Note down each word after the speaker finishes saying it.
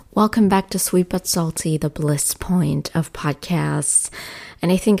Welcome back to Sweet But Salty, the bliss point of podcasts. And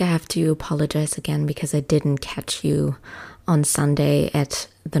I think I have to apologize again because I didn't catch you on Sunday at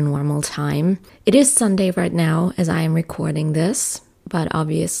the normal time. It is Sunday right now as I am recording this, but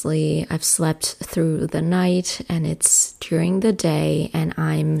obviously I've slept through the night and it's during the day and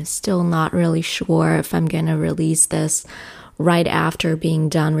I'm still not really sure if I'm going to release this right after being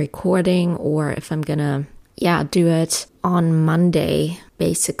done recording or if I'm going to do it on Monday,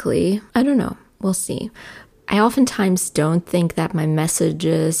 basically. I don't know. We'll see. I oftentimes don't think that my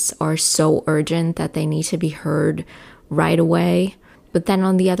messages are so urgent that they need to be heard right away. But then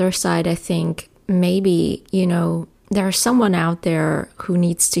on the other side, I think maybe, there's someone out there who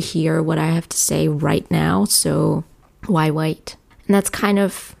needs to hear what I have to say right now. So why wait? And that's kind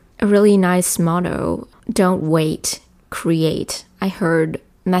of a really nice motto. Don't wait, create. I heard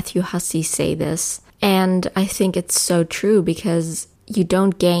Matthew Hussey say this. And I think it's so true because you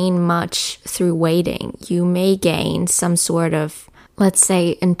don't gain much through waiting. You may gain some sort of, let's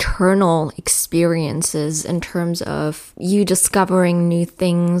say, internal experiences in terms of you discovering new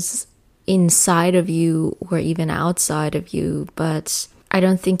things inside of you or even outside of you. But I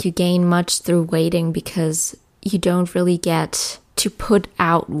don't think you gain much through waiting because you don't really get to put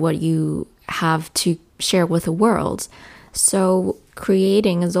out what you have to share with the world. So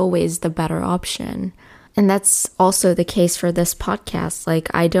creating is always the better option. And that's also the case for this podcast.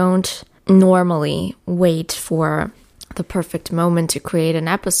 Like, I don't normally wait for the perfect moment to create an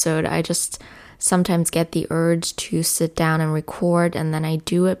episode. I just sometimes get the urge to sit down and record and then I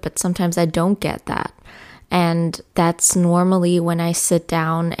do it, but sometimes I don't get that. And that's normally when I sit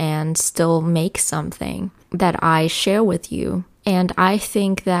down and still make something that I share with you. And I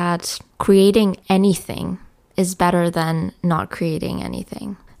think that creating anything is better than not creating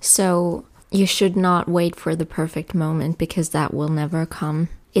anything. So you should not wait for the perfect moment because that will never come.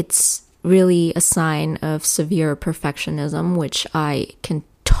 It's really a sign of severe perfectionism, which I can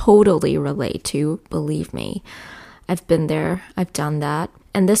totally relate to, believe me. I've been there, I've done that.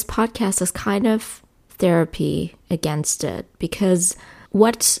 And this podcast is kind of therapy against it because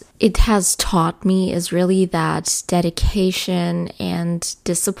what it has taught me is really that dedication and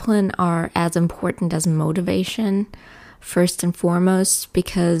discipline are as important as motivation, first and foremost,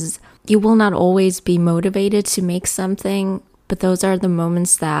 because you will not always be motivated to make something, but those are the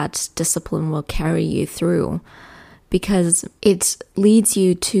moments that discipline will carry you through because it leads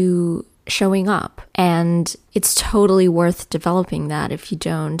you to showing up. And it's totally worth developing that if you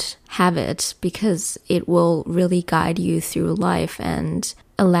don't have it, because it will really guide you through life and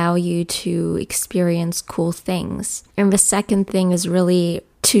allow you to experience cool things. And the second thing is really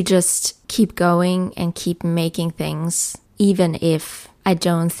to just keep going and keep making things, even if I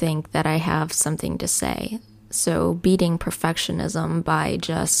don't think that I have something to say. So beating perfectionism by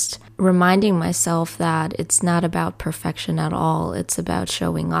just reminding myself that it's not about perfection at all. It's about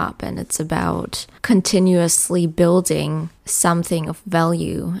showing up and it's about continuously building something of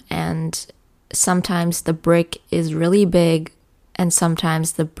value. And sometimes the brick is really big and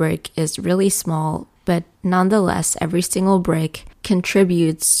sometimes the brick is really small. But nonetheless, every single brick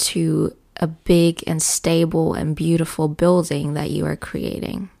contributes to a big and stable and beautiful building that you are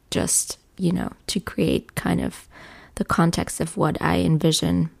creating. Just to create kind of the context of what I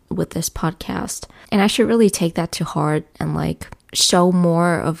envision with this podcast. And I should really take that to heart and show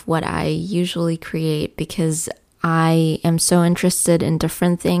more of what I usually create because I am so interested in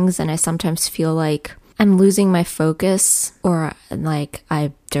different things and I sometimes feel like I'm losing my focus or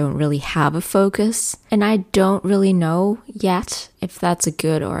I don't really have a focus. And I don't really know yet if that's a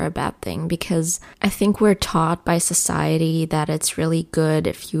good or a bad thing because I think we're taught by society that it's really good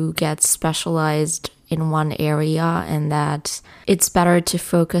if you get specialized in one area and that it's better to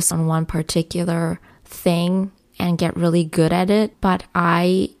focus on one particular thing and get really good at it. But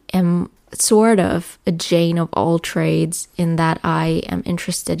I am sort of a Jane of all trades in that I am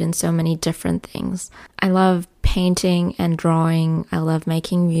interested in so many different things. I love painting and drawing. I love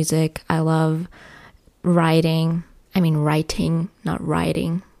making music. I love writing. Not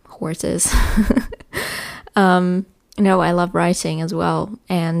riding horses. No, I love writing as well.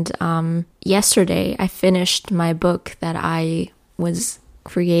 And yesterday I finished my book that I was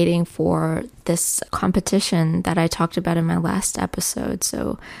creating for this competition that I talked about in my last episode.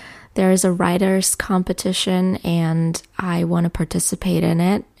 So there is a writer's competition and I want to participate in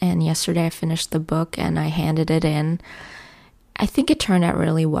it. And yesterday I finished the book and I handed it in. I think it turned out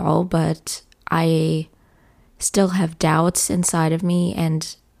really well, but I still have doubts inside of me.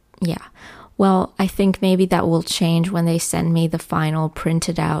 And well, I think maybe that will change when they send me the final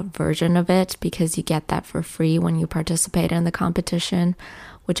printed out version of it because you get that for free when you participate in the competition.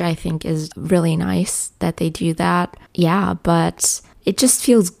 which I think is really nice that they do that. Yeah, but it just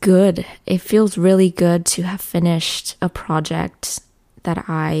feels good. It feels really good to have finished a project that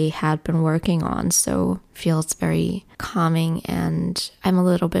I had been working on. So it feels very calming, and I'm a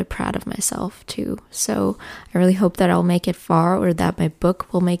little bit proud of myself too. So I really hope that I'll make it far, or that my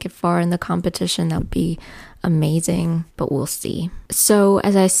book will make it far in the competition. That would be amazing, but we'll see. So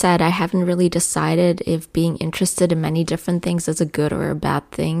as I said, I haven't really decided if being interested in many different things is a good or a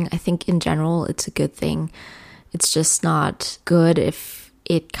bad thing. I think in general it's a good thing. It's just not good if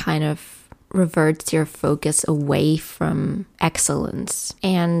it kind of reverts your focus away from excellence.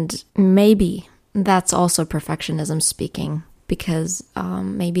 And maybe that's also perfectionism speaking, because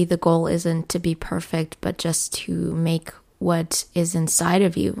maybe the goal isn't to be perfect, but just to make what is inside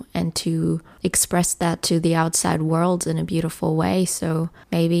of you and to express that to the outside world in a beautiful way. So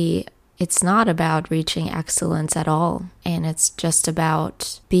maybe it's not about reaching excellence at all, and it's just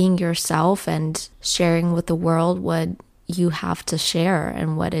about being yourself and sharing with the world what you have to share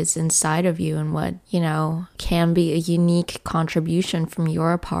and what is inside of you, and what, can be a unique contribution from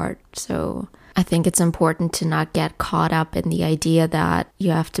your part. So I think it's important to not get caught up in the idea that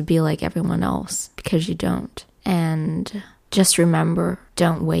you have to be like everyone else, because you don't. And just remember,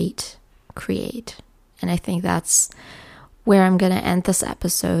 don't wait, create. And I think that's where I'm going to end this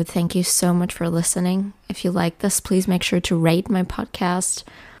episode. Thank you so much for listening. If you like this, please make sure to rate my podcast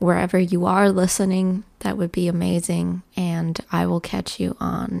wherever you are listening. That would be amazing. And I will catch you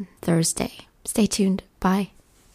on Thursday. Stay tuned. Bye.